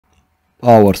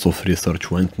Hours of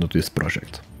research went into this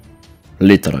project.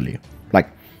 Literally. Like,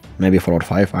 maybe 4 or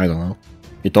 5, I don't know.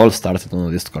 It all started on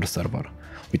a Discord server,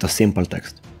 with a simple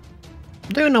text.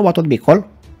 Do you know what would be cool?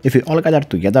 If we all gathered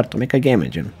together to make a game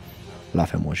engine.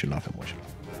 Laugh emoji, laugh emoji.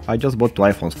 I just bought 2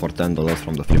 iPhones for $10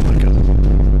 from the flea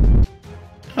market.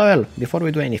 Well, before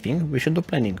we do anything, we should do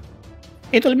planning.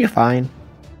 It will be fine.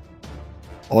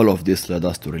 All of this led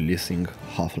us to releasing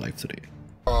Half-Life 3.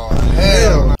 Oh,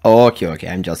 hell! Okay,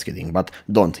 I'm just kidding, but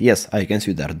don't, yes, I can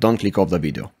see you there, don't click off the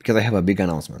video, because I have a big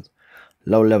announcement.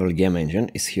 Low-level game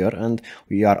engine is here and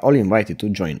we are all invited to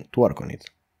join, to work on it.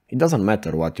 It doesn't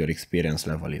matter what your experience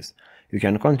level is, you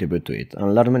can contribute to it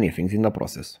and learn many things in the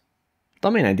process. The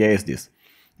main idea is this.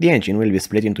 The engine will be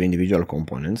split into individual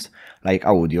components, like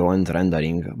audio and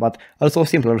rendering, but also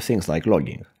simpler things like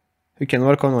logging. You can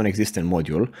work on an existing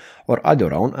module, or add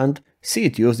your own and see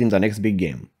it used in the next big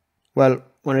game. Well,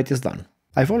 when it is done.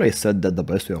 I've always said that the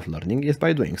best way of learning is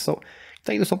by doing, so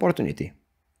take this opportunity.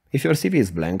 If your CV is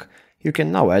blank, you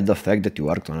can now add the fact that you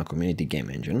worked on a community game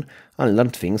engine and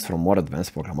learned things from more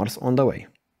advanced programmers on the way.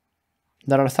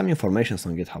 There are some informations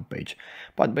on GitHub page,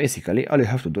 but basically all you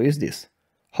have to do is this.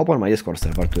 Hop on my Discord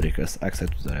server to request access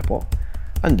to the repo,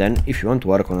 and then if you want to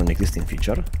work on an existing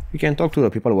feature, you can talk to the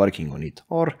people working on it,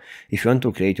 or if you want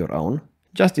to create your own,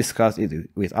 just discuss it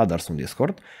with others on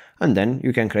Discord, and then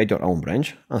you can create your own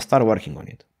branch and start working on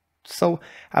it. So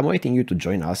I'm waiting you to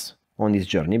join us on this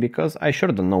journey because I sure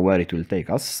don't know where it will take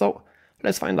us, so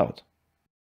let's find out.